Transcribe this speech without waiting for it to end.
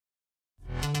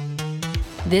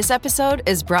This episode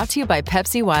is brought to you by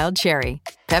Pepsi Wild Cherry.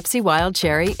 Pepsi Wild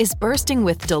Cherry is bursting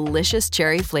with delicious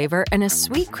cherry flavor and a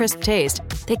sweet, crisp taste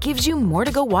that gives you more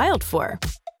to go wild for.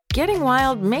 Getting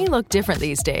wild may look different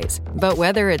these days, but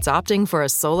whether it's opting for a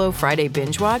solo Friday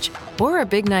binge watch or a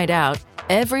big night out,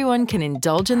 everyone can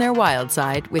indulge in their wild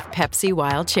side with Pepsi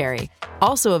Wild Cherry.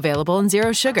 Also available in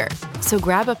Zero Sugar. So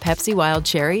grab a Pepsi Wild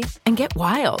Cherry and get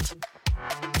wild.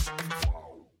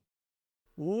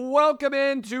 Welcome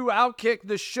into Outkick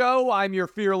the Show. I'm your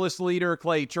fearless leader,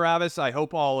 Clay Travis. I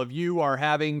hope all of you are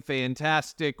having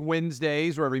fantastic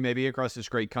Wednesdays, wherever you may be across this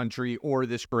great country or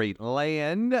this great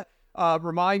land.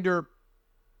 Reminder,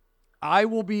 I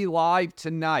will be live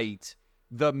tonight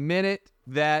the minute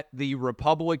that the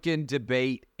Republican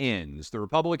debate ends. The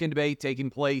Republican debate taking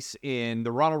place in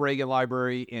the Ronald Reagan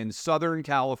Library in Southern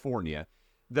California.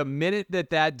 The minute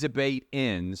that debate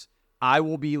ends, I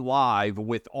will be live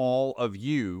with all of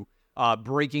you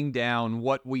breaking down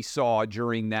what we saw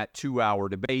during that 2-hour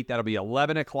debate. That'll be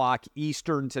 11 o'clock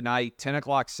Eastern tonight, 10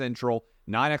 o'clock Central,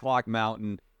 9 o'clock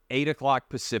Mountain, 8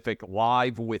 o'clock Pacific,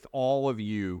 live with all of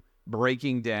you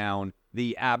breaking down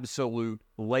the absolute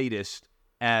latest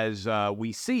as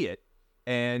we see it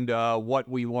and what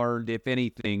we learned, if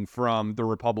anything, from the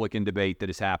Republican debate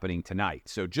that is happening tonight.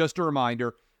 So just a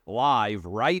reminder, live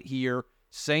right here,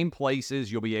 same places.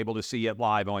 You'll be able to see it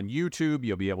live on YouTube.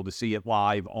 You'll be able to see it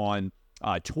live on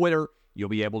Twitter. You'll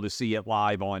be able to see it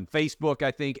live on Facebook,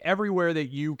 I think. Everywhere that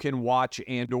you can watch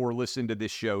and or listen to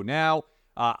this show now,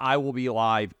 I will be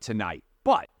live tonight.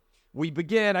 But we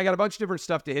begin. I got a bunch of different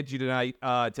stuff to hit you tonight,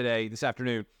 this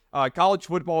afternoon. College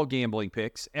football gambling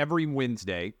picks. Every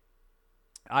Wednesday,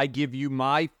 I give you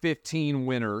my 15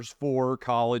 winners for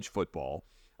college football.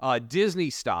 Disney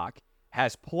stock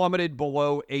has plummeted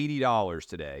below $80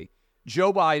 today.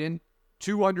 Joe Biden,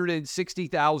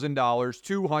 $260,000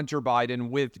 to Hunter Biden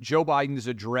with Joe Biden's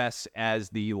address as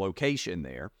the location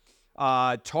there.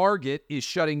 Target is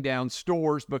shutting down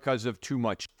stores because of too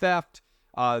much theft.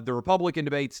 The Republican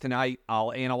debates tonight,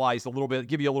 I'll analyze a little bit,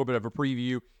 give you a little bit of a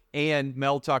preview. And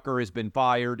Mel Tucker has been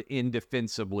fired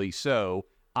indefensibly so,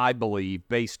 I believe,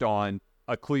 based on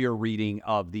a clear reading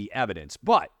of the evidence.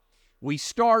 But we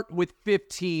start with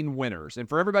 15 winners. And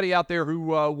for everybody out there who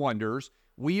wonders,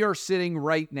 we are sitting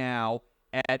right now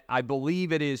at, I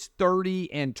believe it is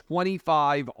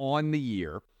 30-25 on the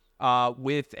year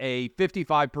with a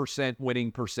 55%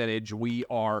 winning percentage. We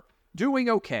are doing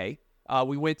okay.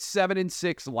 We went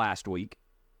 7-6 last week,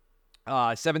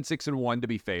 7-6-1 to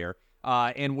be fair.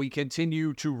 And we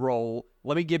continue to roll.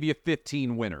 Let me give you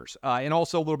 15 winners and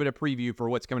also a little bit of preview for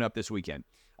what's coming up this weekend.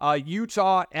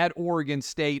 Utah at Oregon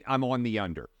State, I'm on the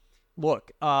under.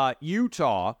 Look,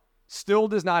 Utah still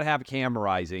does not have Cam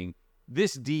Rising.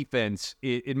 This defense,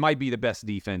 it might be the best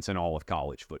defense in all of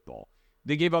college football.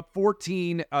 They gave up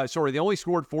they only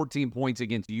scored 14 points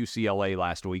against UCLA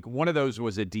last week. One of those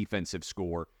was a defensive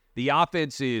score. The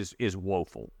offense is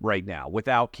woeful right now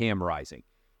without Cam Rising.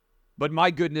 But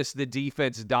my goodness, the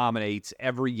defense dominates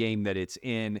every game that it's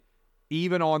in.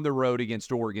 Even on the road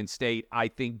against Oregon State, I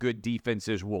think good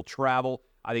defenses will travel.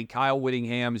 I think Kyle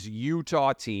Whittingham's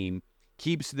Utah team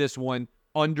keeps this one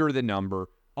under the number,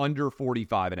 under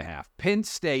 45.5. Penn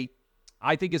State,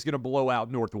 I think, is going to blow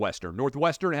out Northwestern.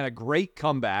 Northwestern had a great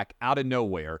comeback out of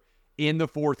nowhere in the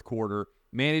fourth quarter,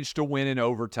 managed to win in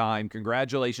overtime.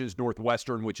 Congratulations,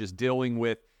 Northwestern, which is dealing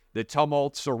with the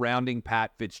tumult surrounding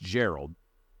Pat Fitzgerald.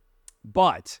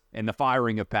 And the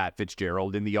firing of Pat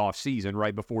Fitzgerald in the offseason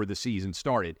right before the season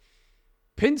started.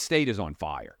 Penn State is on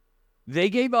fire. They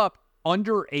gave up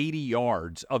under 80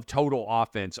 yards of total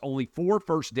offense, only 4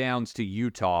 first downs to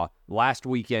Utah last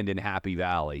weekend in Happy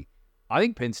Valley. I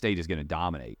think Penn State is going to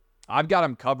dominate. I've got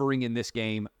them covering in this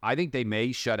game. I think they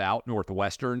may shut out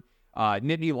Northwestern.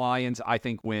 Nittany Lions, I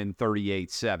think, win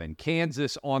 38-7.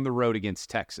 Kansas on the road against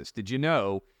Texas. Did you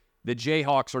know the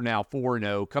Jayhawks are now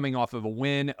 4-0, coming off of a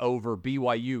win over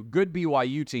BYU. Good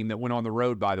BYU team that went on the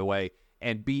road, by the way,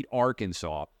 and beat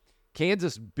Arkansas.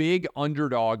 Kansas, big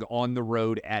underdog on the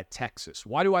road at Texas.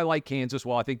 Why do I like Kansas?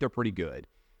 Well, I think they're pretty good.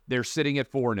 They're sitting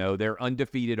at 4-0. They're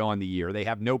undefeated on the year. They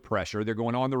have no pressure. They're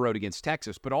going on the road against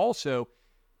Texas, but also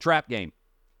trap game.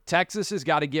 Texas has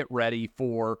got to get ready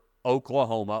for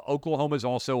Oklahoma. Oklahoma's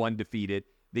also undefeated.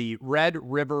 The Red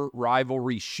River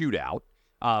rivalry shootout,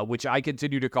 which I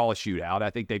continue to call a shootout.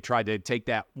 I think they've tried to take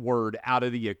that word out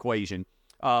of the equation.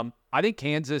 I think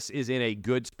Kansas is in a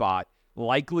good spot,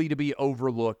 likely to be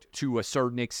overlooked to a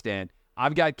certain extent.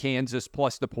 I've got Kansas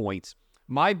plus the points.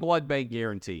 My blood bank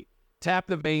guarantee. Tap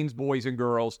the veins, boys and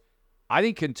girls. I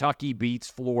think Kentucky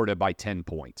beats Florida by 10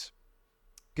 points.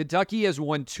 Kentucky has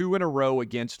won 2 in a row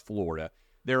against Florida.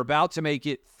 They're about to make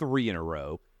it 3 in a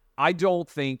row. I don't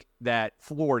think that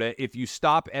Florida, if you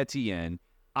stop Etienne,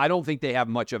 I don't think they have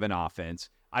much of an offense.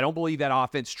 I don't believe that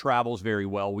offense travels very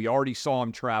well. We already saw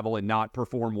them travel and not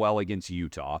perform well against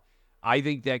Utah. I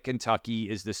think that Kentucky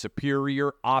is the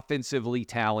superior, offensively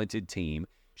talented team.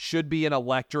 Should be an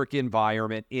electric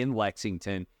environment in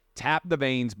Lexington. Tap the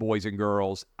veins, boys and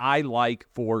girls. I like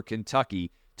for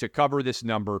Kentucky to cover this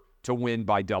number to win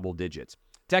by double digits.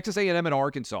 Texas A&M and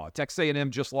Arkansas. Texas A&M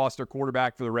just lost their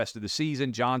quarterback for the rest of the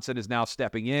season. Johnson is now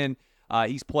stepping in.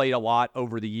 He's played a lot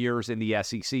over the years in the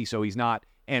SEC, so he's not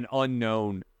an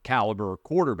unknown caliber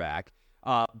quarterback.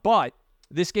 But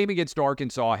this game against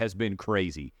Arkansas has been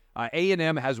crazy.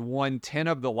 A&M has won 10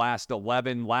 of the last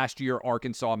 11. Last year,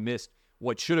 Arkansas missed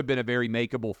what should have been a very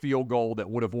makeable field goal that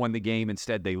would have won the game.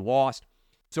 Instead, they lost.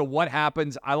 So what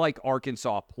happens? I like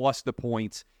Arkansas plus the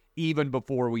points even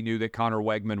before we knew that Connor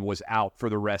Wegman was out for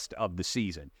the rest of the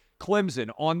season. Clemson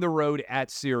on the road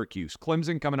at Syracuse.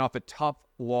 Clemson coming off a tough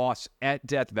loss at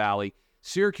Death Valley.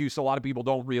 Syracuse, a lot of people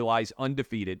don't realize,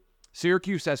 undefeated.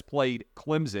 Syracuse has played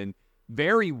Clemson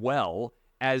very well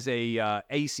as a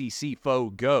ACC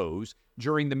foe goes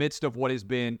during the midst of what has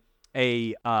been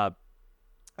the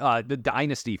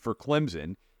dynasty for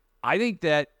Clemson. I think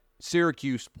that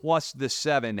Syracuse plus the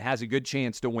 7 has a good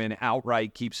chance to win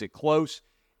outright, keeps it close.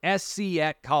 SC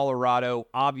at Colorado,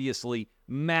 obviously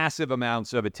massive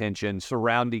amounts of attention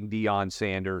surrounding Deion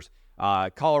Sanders.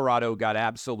 Colorado got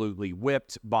absolutely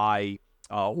whipped by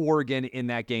Oregon in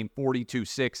that game,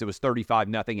 42-6. It was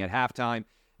 35-0 at halftime.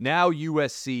 Now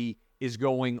USC is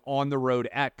going on the road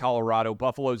at Colorado.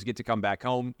 Buffaloes get to come back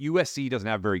home. USC doesn't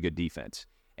have very good defense.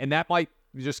 And that might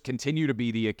just continue to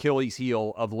be the Achilles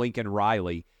heel of Lincoln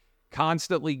Riley.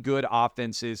 Constantly good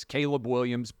offenses. Caleb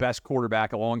Williams, best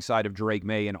quarterback alongside of Drake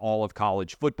May in all of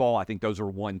college football. I think those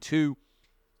are 1-2.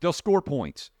 They'll score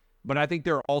points, but I think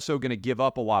they're also going to give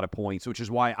up a lot of points, which is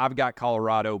why I've got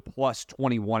Colorado plus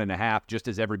 21.5, just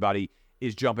as everybody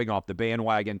is jumping off the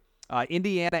bandwagon.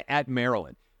 Indiana at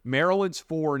Maryland. Maryland's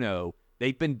 4-0.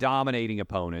 They've been dominating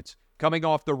opponents. Coming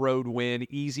off the road win,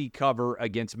 easy cover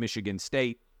against Michigan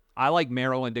State. I like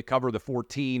Maryland to cover the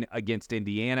 14 against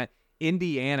Indiana.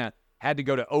 Indiana had to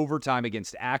go to overtime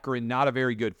against Akron, not a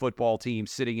very good football team,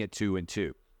 sitting at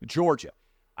 2-2. Georgia.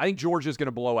 I think Georgia's going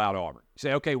to blow out Auburn. You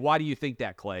say, okay, why do you think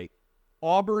that, Clay?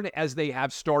 Auburn, as they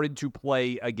have started to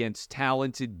play against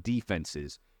talented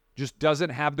defenses, just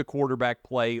doesn't have the quarterback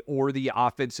play or the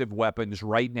offensive weapons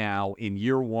right now in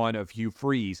year one of Hugh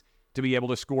Freeze to be able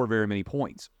to score very many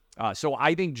points. So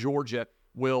I think Georgia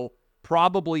will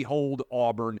probably hold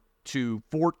Auburn to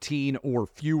 14 or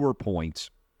fewer points.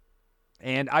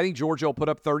 And I think Georgia will put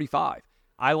up 35.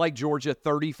 I like Georgia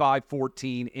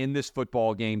 35-14 in this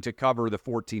football game to cover the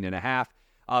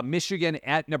 14.5. Michigan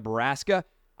at Nebraska.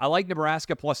 I like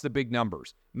Nebraska plus the big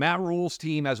numbers. Matt Rule's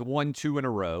team has won 2 in a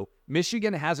row.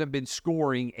 Michigan hasn't been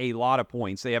scoring a lot of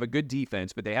points. They have a good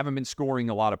defense, but they haven't been scoring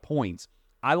a lot of points.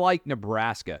 I like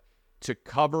Nebraska to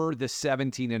cover the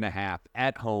 17.5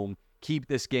 at home, keep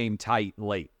this game tight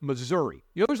late. Missouri.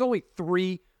 There's only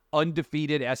 3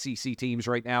 undefeated SEC teams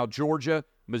right now: Georgia,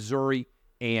 Missouri,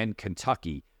 and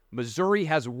Kentucky. Missouri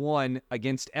has won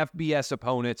against FBS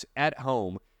opponents at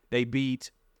home. They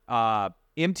beat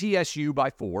MTSU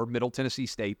by 4, Middle Tennessee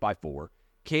State by 4,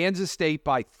 Kansas State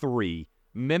by 3,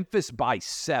 Memphis by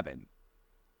 7.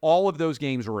 All of those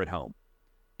games were at home.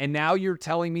 And now you're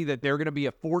telling me that they're going to be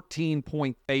a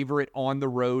 14-point favorite on the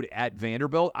road at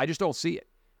Vanderbilt? I just don't see it.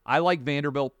 I like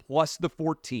Vanderbilt plus the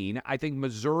 14. I think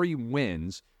Missouri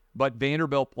wins, but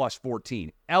Vanderbilt plus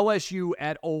 14. LSU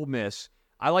at Ole Miss.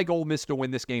 I like Ole Miss to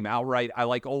win this game outright. I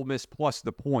like Ole Miss plus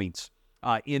the points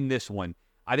in this one.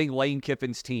 I think Lane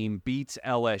Kiffin's team beats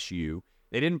LSU.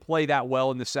 They didn't play that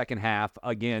well in the second half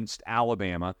against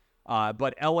Alabama,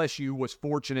 but LSU was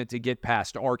fortunate to get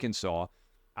past Arkansas.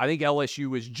 I think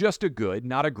LSU is just a good,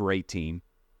 not a great team.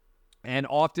 And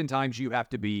oftentimes you have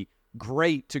to be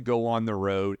great to go on the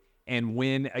road and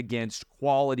win against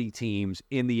quality teams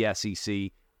in the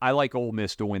SEC. I like Ole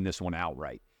Miss to win this one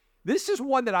outright. This is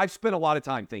one that I've spent a lot of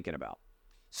time thinking about.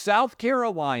 South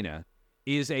Carolina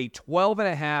is a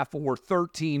 12.5 or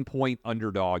 13-point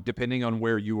underdog, depending on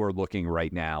where you are looking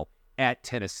right now, at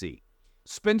Tennessee.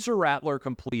 Spencer Rattler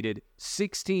completed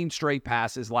 16 straight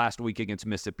passes last week against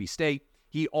Mississippi State.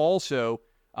 He also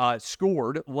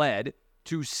led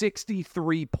to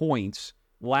 63 points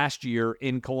last year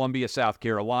in Columbia, South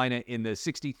Carolina, in the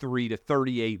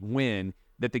 63-38 win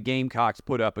that the Gamecocks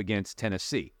put up against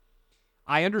Tennessee.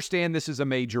 I understand this is a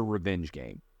major revenge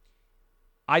game.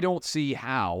 I don't see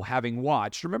how, having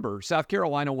watched, remember, South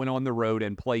Carolina went on the road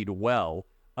and played well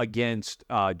against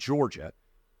Georgia.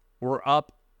 We're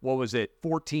up what was it,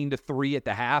 14-3 at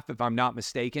the half, if I'm not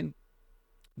mistaken.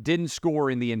 Didn't score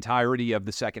in the entirety of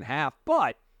the second half,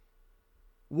 but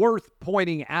worth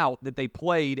pointing out that they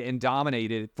played and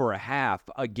dominated for a half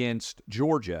against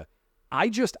Georgia.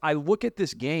 I look at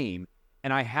this game,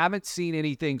 and I haven't seen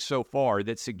anything so far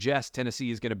that suggests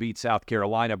Tennessee is going to beat South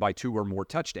Carolina by 2 or more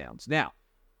touchdowns. Now,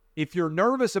 if you're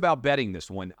nervous about betting this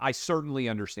one, I certainly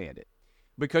understand it.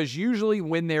 Because usually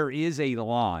when there is a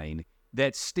line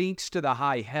that stinks to the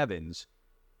high heavens,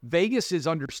 Vegas is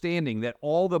understanding that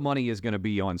all the money is going to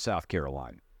be on South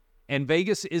Carolina. And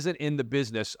Vegas isn't in the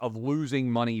business of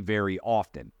losing money very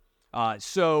often.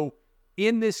 So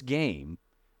in this game,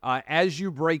 as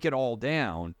you break it all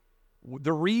down,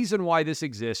 the reason why this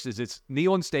exists is it's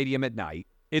Neyland Stadium at night.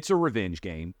 It's a revenge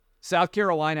game. South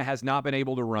Carolina has not been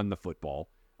able to run the football.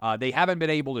 They haven't been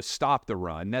able to stop the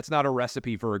run. That's not a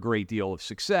recipe for a great deal of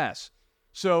success.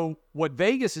 So what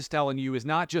Vegas is telling you is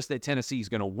not just that Tennessee's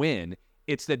going to win,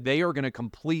 it's that they are going to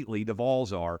completely, the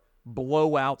Vols are,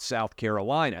 blow out South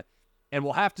Carolina. And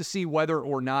we'll have to see whether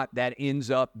or not that ends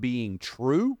up being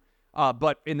true.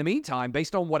 But in the meantime,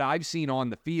 based on what I've seen on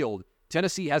the field,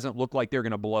 Tennessee hasn't looked like they're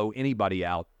going to blow anybody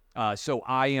out. So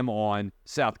I am on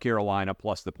South Carolina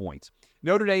plus the points.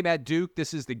 Notre Dame at Duke.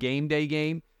 This is the game day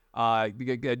game.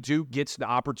 Duke gets the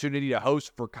opportunity to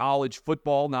host for college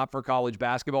football, not for college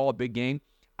basketball, a big game.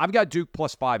 I've got Duke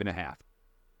plus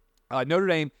 5.5. Notre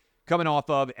Dame coming off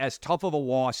of as tough of a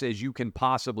loss as you can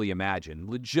possibly imagine.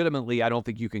 Legitimately, I don't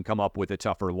think you can come up with a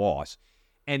tougher loss.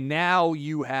 And now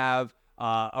you have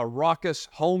a raucous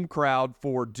home crowd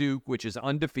for Duke, which is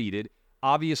undefeated.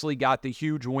 Obviously got the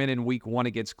huge win in week 1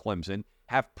 against Clemson.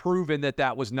 Have proven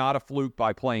that was not a fluke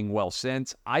by playing well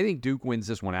since. I think Duke wins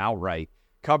this one outright.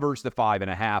 Covers the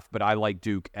 5.5, but I like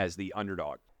Duke as the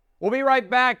underdog. We'll be right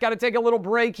back. Got to take a little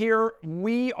break here.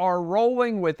 We are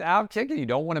rolling without kicking. You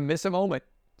don't want to miss a moment.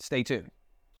 Stay tuned.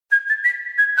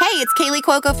 Hey, it's Kaylee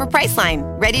Cuoco for Priceline.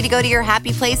 Ready to go to your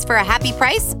happy place for a happy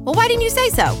price? Well, why didn't you say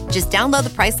so? Just download the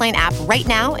Priceline app right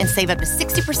now and save up to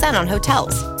 60% on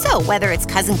hotels. So whether it's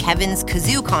Cousin Kevin's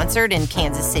Kazoo Concert in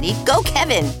Kansas City, go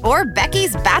Kevin, or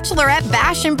Becky's Bachelorette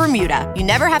Bash in Bermuda, you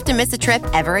never have to miss a trip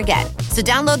ever again. So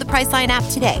download the Priceline app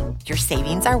today. Your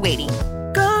savings are waiting.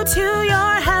 Go to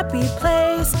your happy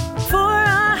place for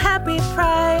a happy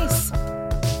price.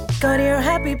 Go to your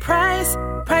happy price,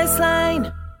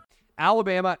 Priceline.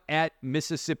 Alabama at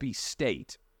Mississippi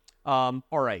State. All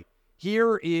right,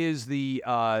 here is the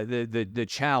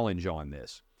challenge on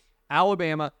this.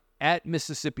 Alabama at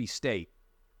Mississippi State.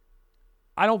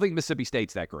 I don't think Mississippi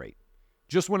State's that great.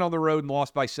 Just went on the road and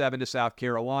lost by 7 to South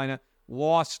Carolina.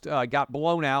 Got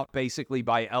blown out basically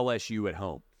by LSU at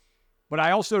home. But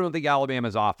I also don't think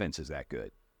Alabama's offense is that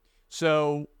good.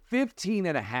 So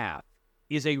 15.5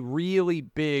 is a really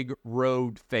big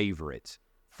road favorite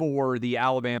for the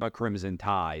Alabama Crimson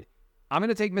Tide. I'm going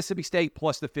to take Mississippi State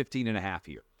plus the 15.5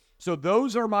 here. So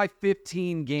those are my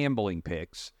 15 gambling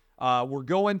picks. We're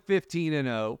going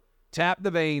 15-0. Tap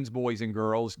the veins, boys and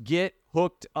girls. Get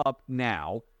hooked up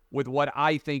now with what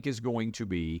I think is going to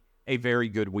be a very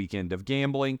good weekend of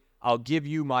gambling. I'll give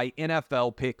you my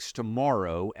NFL picks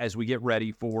tomorrow as we get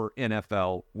ready for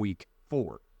NFL Week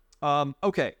 4.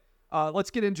 Okay, let's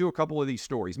get into a couple of these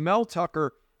stories. Mel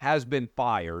Tucker has been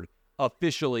fired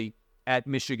officially at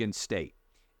Michigan State.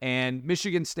 And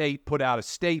Michigan State put out a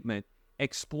statement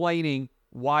explaining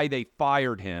why they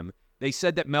fired him. They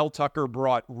said that Mel Tucker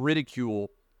brought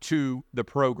ridicule to the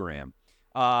program,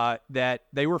 that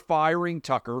they were firing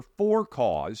Tucker for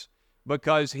cause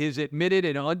because his admitted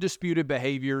and undisputed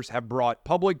behaviors have brought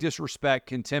public disrespect,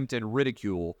 contempt, and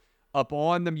ridicule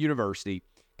upon the university,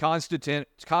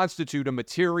 constitute a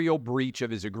material breach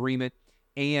of his agreement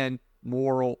and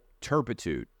moral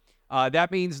turpitude.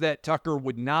 That means that Tucker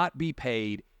would not be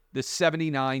paid the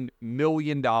 $79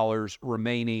 million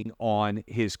remaining on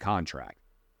his contract.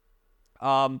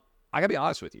 I got to be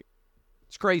honest with you.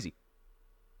 It's crazy.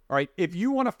 All right, if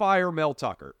you want to fire Mel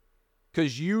Tucker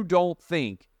because you don't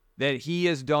think that he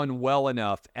has done well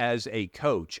enough as a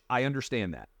coach, I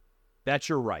understand that. That's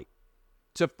your right.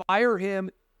 To fire him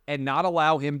and not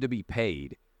allow him to be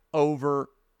paid over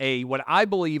what I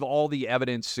believe all the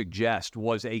evidence suggests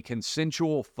was a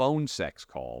consensual phone sex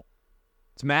call,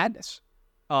 it's madness.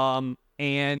 And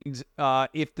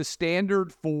if the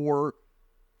standard for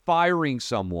firing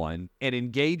someone and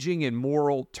engaging in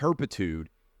moral turpitude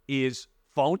is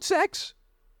phone sex,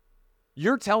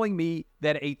 you're telling me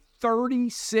that a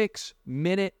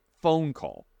 36-minute phone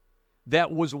call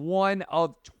that was one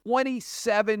of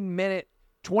 27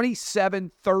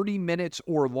 30 minutes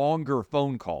or longer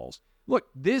phone calls. Look,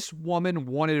 this woman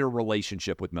wanted a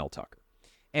relationship with Mel Tucker.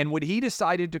 And when he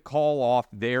decided to call off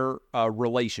their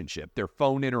relationship, their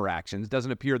phone interactions,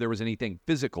 doesn't appear there was anything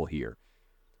physical here.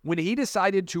 When he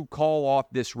decided to call off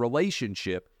this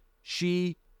relationship,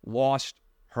 she lost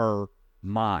her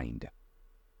mind.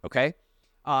 Okay?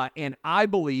 And I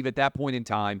believe at that point in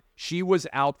time, she was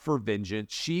out for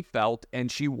vengeance. She felt, and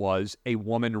she was a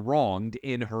woman wronged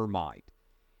in her mind.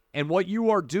 And what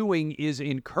you are doing is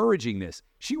encouraging this.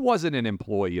 She wasn't an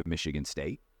employee of Michigan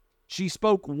State. She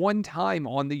spoke one time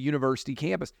on the university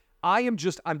campus. I'm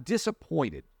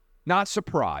disappointed, not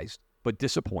surprised, but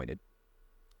disappointed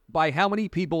by how many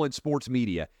people in sports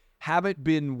media haven't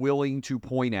been willing to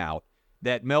point out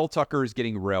that Mel Tucker is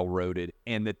getting railroaded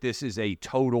and that this is a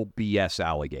total BS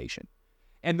allegation.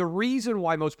 And the reason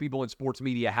why most people in sports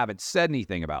media haven't said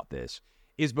anything about this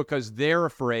is because they're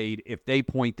afraid if they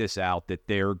point this out that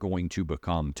they're going to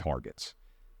become targets.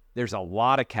 There's a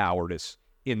lot of cowardice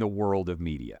in the world of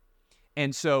media.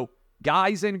 And so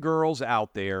guys and girls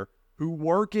out there who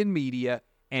work in media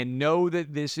and know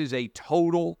that this is a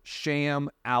total sham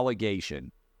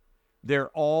allegation, they're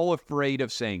all afraid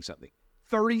of saying something.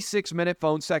 36-minute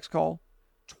phone sex call,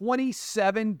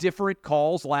 27 different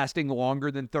calls lasting longer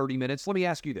than 30 minutes. Let me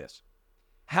ask you this.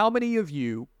 How many of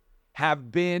you have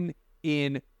been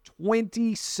in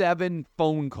 27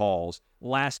 phone calls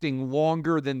lasting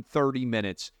longer than 30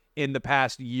 minutes in the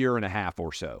past year and a half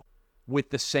or so with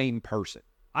the same person?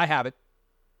 I haven't.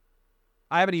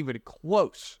 I haven't even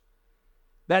close.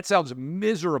 That sounds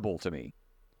miserable to me.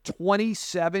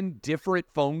 27 different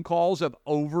phone calls of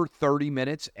over 30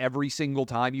 minutes every single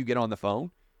time you get on the phone.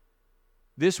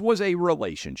 This was a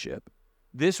relationship.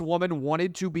 This woman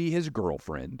wanted to be his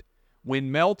girlfriend.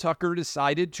 When Mel Tucker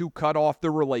decided to cut off the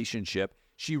relationship,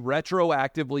 she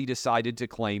retroactively decided to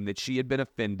claim that she had been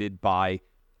offended by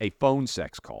a phone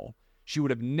sex call. She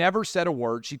would have never said a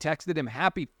word. She texted him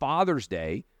Happy Father's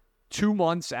Day 2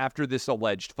 months after this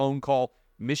alleged phone call.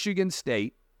 Michigan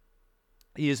State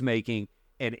is making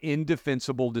an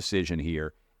indefensible decision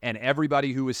here, and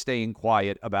everybody who is staying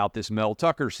quiet about this Mel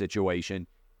Tucker situation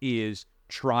is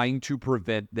trying to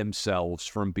prevent themselves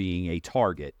from being a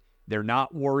target. They're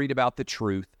not worried about the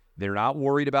truth. They're not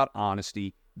worried about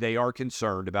honesty. They are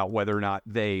concerned about whether or not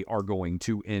they are going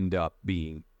to end up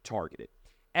being targeted.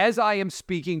 As I am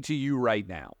speaking to you right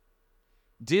now,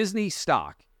 Disney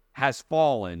stock has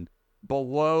fallen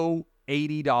below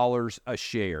 $80 a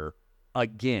share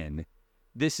again.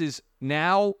 This is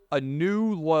now a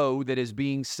new low that is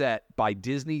being set by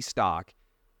Disney stock,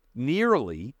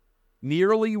 nearly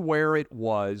where it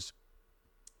was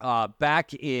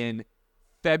back in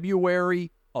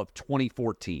February of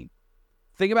 2014.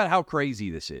 Think about how crazy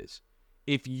this is.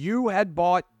 If you had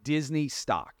bought Disney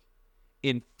stock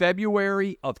in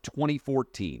February of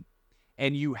 2014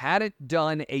 and you hadn't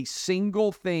done a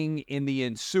single thing in the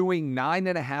ensuing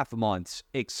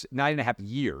 9.5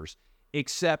 years,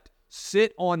 except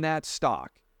sit on that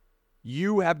stock,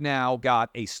 you have now got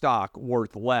a stock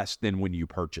worth less than when you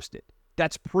purchased it.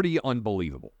 That's pretty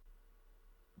unbelievable.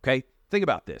 Okay? Think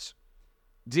about this.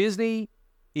 Disney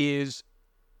is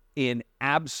in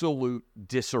absolute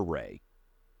disarray.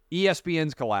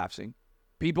 ESPN's collapsing.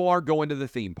 People aren't going to the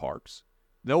theme parks.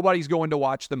 Nobody's going to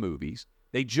watch the movies.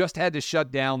 They just had to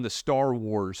shut down the Star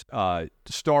Wars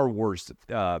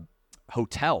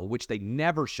hotel, which they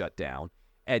never shut down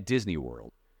at Disney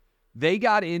World. They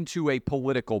got into a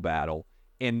political battle,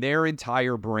 and their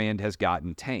entire brand has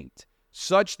gotten tanked,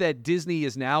 such that Disney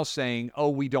is now saying, oh,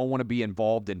 we don't want to be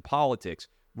involved in politics.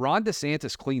 Ron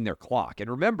DeSantis cleaned their clock. And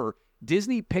remember,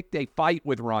 Disney picked a fight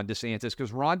with Ron DeSantis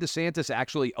because Ron DeSantis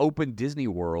actually opened Disney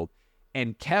World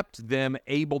and kept them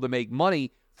able to make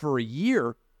money for a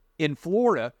year in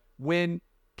Florida when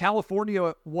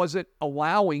California wasn't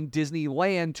allowing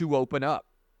Disneyland to open up.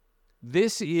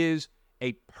 This is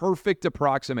a perfect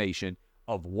approximation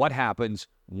of what happens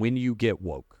when you get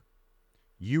woke.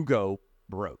 You go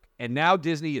broke. And now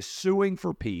Disney is suing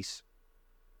for peace.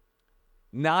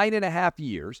 9.5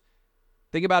 years.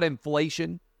 Think about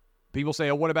inflation. People say,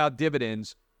 oh, what about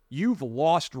dividends? You've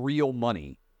lost real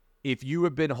money if you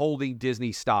have been holding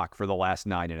Disney stock for the last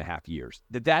 9.5 years.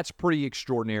 That's pretty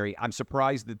extraordinary. I'm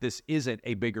surprised that this isn't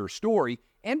a bigger story.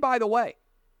 And by the way,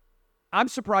 I'm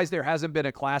surprised there hasn't been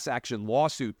a class action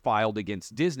lawsuit filed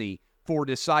against Disney for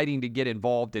deciding to get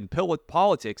involved in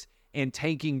politics and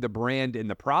tanking the brand in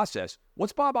the process.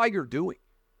 What's Bob Iger doing?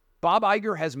 Bob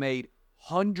Iger has made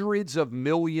hundreds of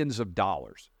millions of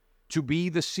dollars to be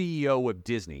the CEO of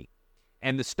Disney,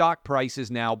 and the stock price is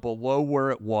now below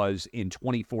where it was in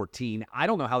 2014. I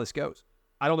don't know how this goes.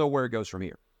 I don't know where it goes from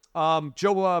here.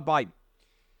 Joe Biden.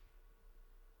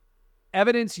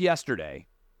 Evidence yesterday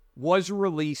was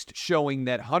released showing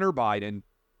that Hunter Biden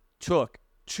took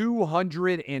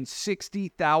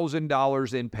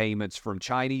 $260,000 in payments from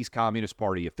Chinese Communist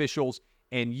Party officials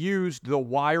and used the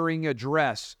wiring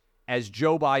address as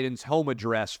Joe Biden's home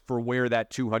address for where that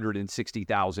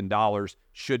 $260,000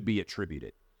 should be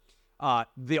attributed.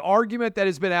 The argument that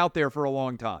has been out there for a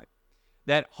long time,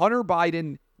 that Hunter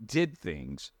Biden did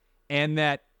things and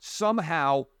that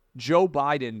somehow Joe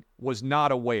Biden was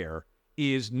not aware,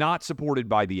 is not supported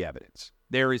by the evidence.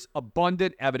 There is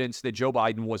abundant evidence that Joe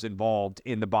Biden was involved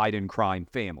in the Biden crime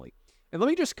family. And let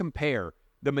me just compare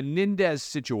the Menendez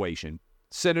situation,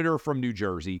 senator from New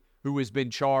Jersey, who has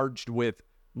been charged with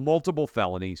multiple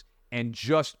felonies and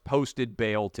just posted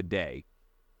bail today,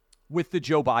 with the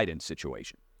Joe Biden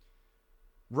situation.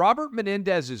 Robert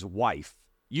Menendez's wife,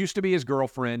 used to be his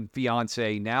girlfriend,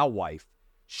 fiance, now wife,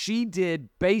 she did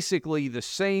basically the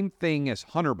same thing as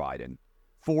Hunter Biden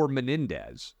for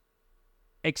Menendez,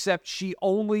 except she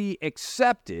only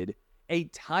accepted a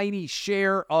tiny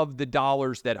share of the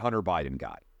dollars that Hunter Biden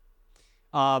got.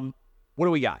 What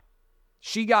do we got?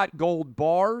 She got gold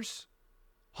bars.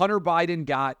 Hunter Biden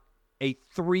got a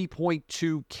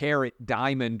 3.2 carat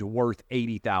diamond worth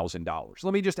 $80,000.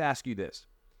 Let me just ask you this.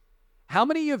 How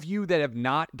many of you that have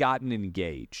not gotten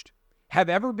engaged have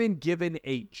ever been given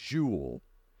a jewel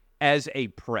as a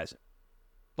present?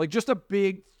 Like just a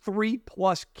big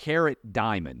 3+ carat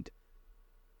diamond.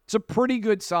 It's a pretty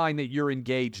good sign that you're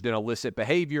engaged in illicit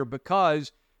behavior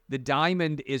because the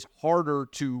diamond is harder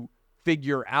to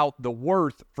figure out the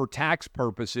worth for tax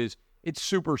purposes. It's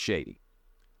super shady.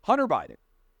 Hunter Biden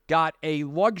got a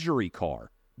luxury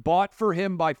car bought for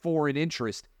him by foreign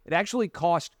interest. It actually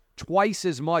cost twice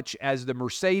as much as the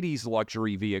Mercedes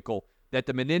luxury vehicle that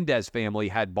the Menendez family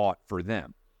had bought for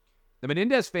them. The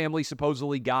Menendez family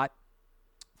supposedly got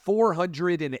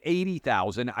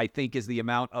 $480,000, I think is the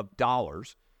amount of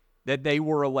dollars that they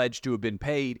were alleged to have been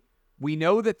paid. We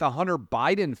know that the Hunter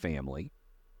Biden family,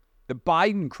 the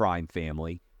Biden crime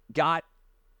family, got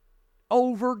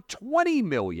over $20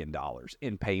 million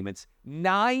in payments.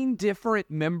 9 different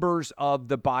members of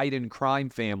the Biden crime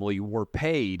family were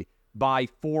paid by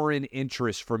foreign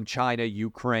interests from China,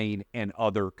 Ukraine, and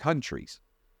other countries.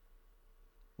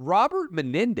 Robert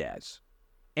Menendez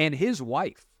and his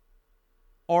wife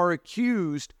are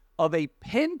accused of a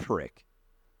pinprick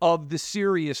of the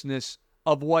seriousness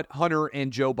of what Hunter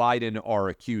and Joe Biden are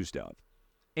accused of.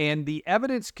 And the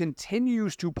evidence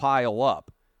continues to pile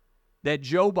up that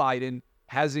Joe Biden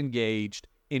has engaged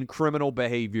in criminal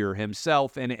behavior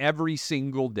himself, and every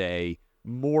single day,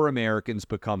 more Americans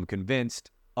become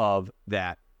convinced of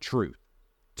that truth.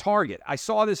 Target. I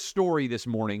saw this story this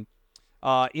morning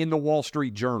in the Wall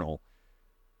Street Journal.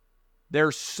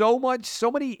 There's so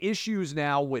many issues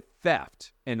now with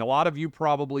theft, and a lot of you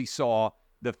probably saw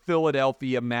the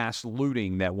Philadelphia mass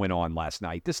looting that went on last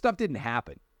night. This stuff didn't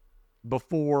happen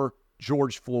before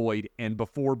George Floyd and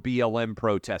before BLM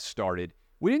protests started.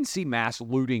 We didn't see mass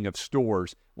looting of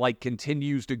stores like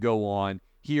continues to go on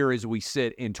here as we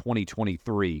sit in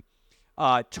 2023.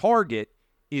 Target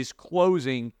is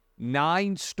closing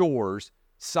 9 stores,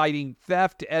 citing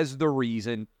theft as the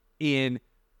reason in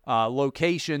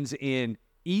locations in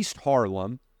East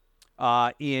Harlem,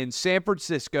 in San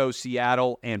Francisco,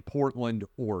 Seattle, and Portland,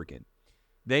 Oregon.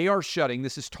 They are shutting,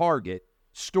 this is Target,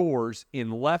 stores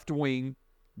in left-wing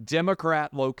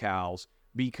Democrat locales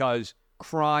because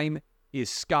crime is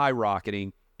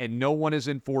skyrocketing and no one is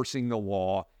enforcing the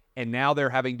law, and now they're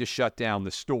having to shut down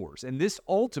the stores. And this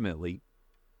ultimately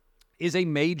is a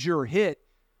major hit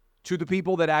to the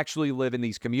people that actually live in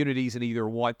these communities and either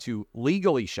want to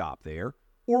legally shop there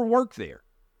or work there.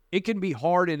 It can be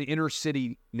hard in inner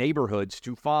city neighborhoods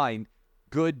to find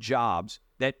good jobs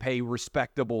that pay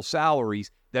respectable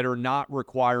salaries that are not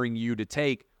requiring you to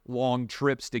take long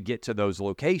trips to get to those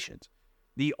locations.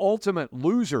 The ultimate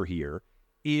loser here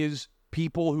is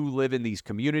people who live in these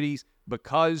communities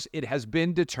because it has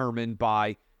been determined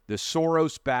by the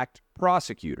Soros-backed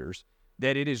prosecutors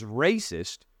that it is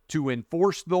racist to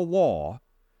enforce the law.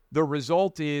 The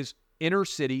result is inner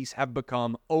cities have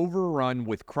become overrun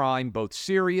with crime, both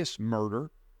serious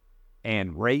murder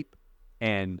and rape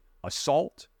and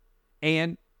assault,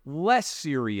 and less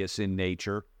serious in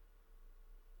nature,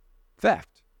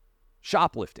 theft,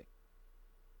 shoplifting.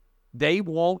 They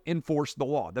won't enforce the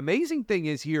law. The amazing thing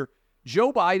is here,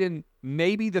 Joe Biden,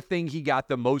 maybe the thing he got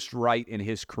the most right in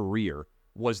his career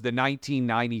was the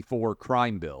 1994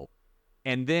 crime bill.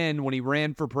 And then when he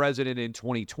ran for president in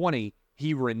 2020,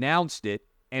 he renounced it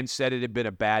and said it had been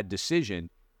a bad decision.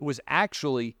 It was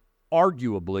actually,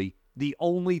 arguably, the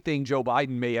only thing Joe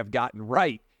Biden may have gotten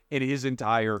right in his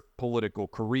entire political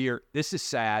career. This is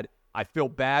sad. I feel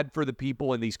bad for the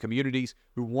people in these communities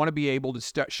who want to be able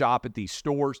to shop at these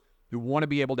stores, who want to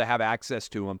be able to have access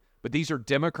to them. But these are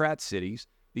Democrat cities.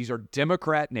 These are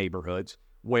Democrat neighborhoods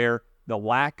where the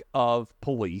lack of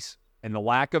police and the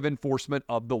lack of enforcement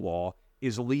of the law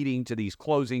is leading to these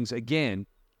closings. Again,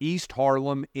 East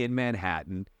Harlem in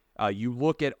Manhattan. You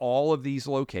look at all of these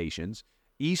locations,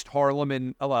 East Harlem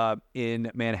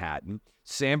in Manhattan,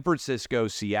 San Francisco,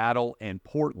 Seattle, and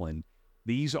Portland.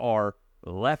 These are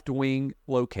left-wing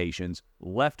locations,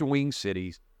 left-wing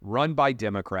cities, run by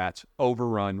Democrats,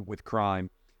 overrun with crime.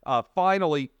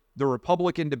 Finally, the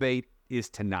Republican debate is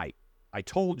tonight. I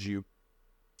told you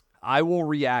I will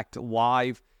react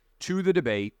live to the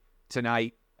debate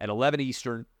tonight at 11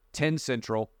 Eastern, 10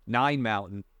 Central, 9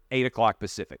 Mountain, 8 o'clock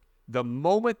Pacific. The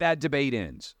moment that debate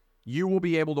ends, you will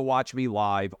be able to watch me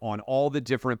live on all the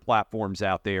different platforms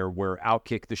out there where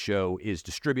Outkick the Show is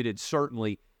distributed.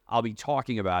 Certainly, I'll be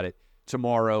talking about it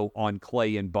tomorrow on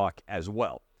Clay and Buck as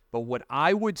well. But what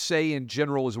I would say in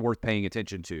general is worth paying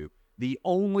attention to, the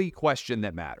only question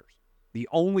that matters, the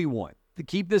only one, to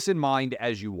keep this in mind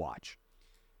as you watch.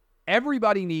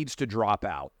 Everybody needs to drop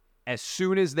out as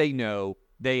soon as they know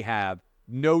they have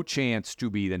no chance to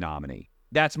be the nominee.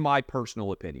 That's my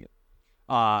personal opinion.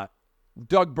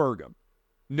 Doug Burgum,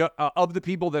 of the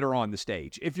people that are on the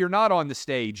stage, if you're not on the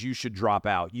stage, you should drop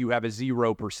out. You have a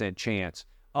 0% chance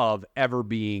of ever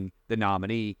being the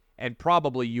nominee, and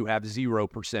probably you have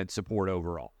 0% support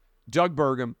overall. Doug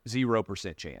Burgum,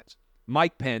 0% chance.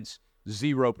 Mike Pence,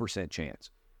 0% chance.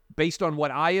 Based on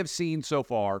what I have seen so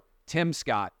far, Tim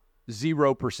Scott,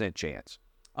 0% chance.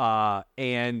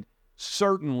 And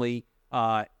certainly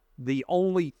the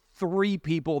only three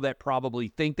people that probably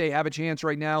think they have a chance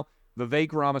right now,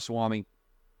 Vivek Ramaswamy,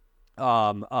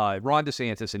 Ron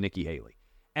DeSantis, and Nikki Haley.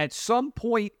 At some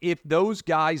point, if those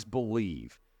guys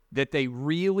believe that they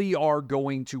really are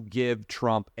going to give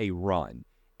Trump a run,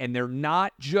 and they're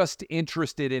not just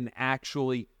interested in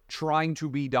actually trying to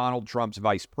be Donald Trump's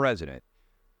vice president,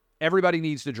 everybody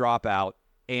needs to drop out,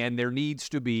 and there needs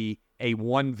to be a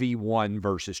 1v1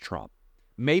 versus Trump.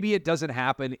 Maybe it doesn't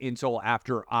happen until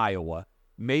after Iowa.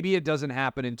 Maybe it doesn't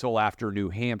happen until after New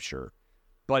Hampshire.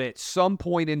 But at some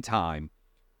point in time,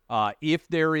 if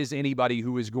there is anybody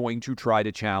who is going to try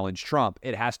to challenge Trump,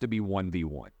 it has to be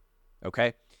 1v1.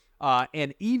 Okay?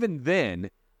 And even then,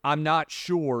 I'm not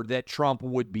sure that Trump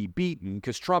would be beaten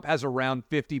because Trump has around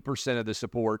 50% of the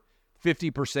support.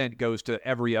 50% goes to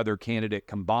every other candidate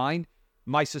combined.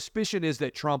 My suspicion is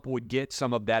that Trump would get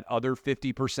some of that other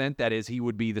 50%. That is, he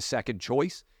would be the second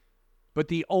choice. But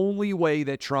the only way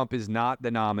that Trump is not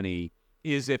the nominee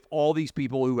is if all these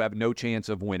people who have no chance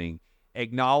of winning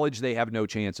acknowledge they have no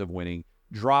chance of winning,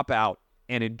 drop out,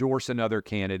 and endorse another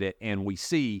candidate, and we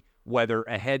see whether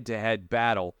a head-to-head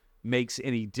battle makes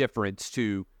any difference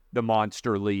to the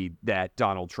monster lead that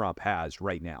Donald Trump has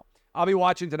right now. I'll be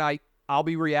watching tonight. I'll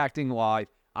be reacting live.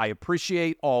 I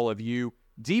appreciate all of you.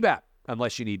 DBAP,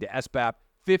 unless you need to SBAP,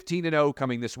 15-0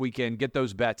 coming this weekend. Get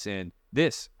those bets in.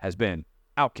 This has been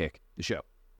Outkick the Show.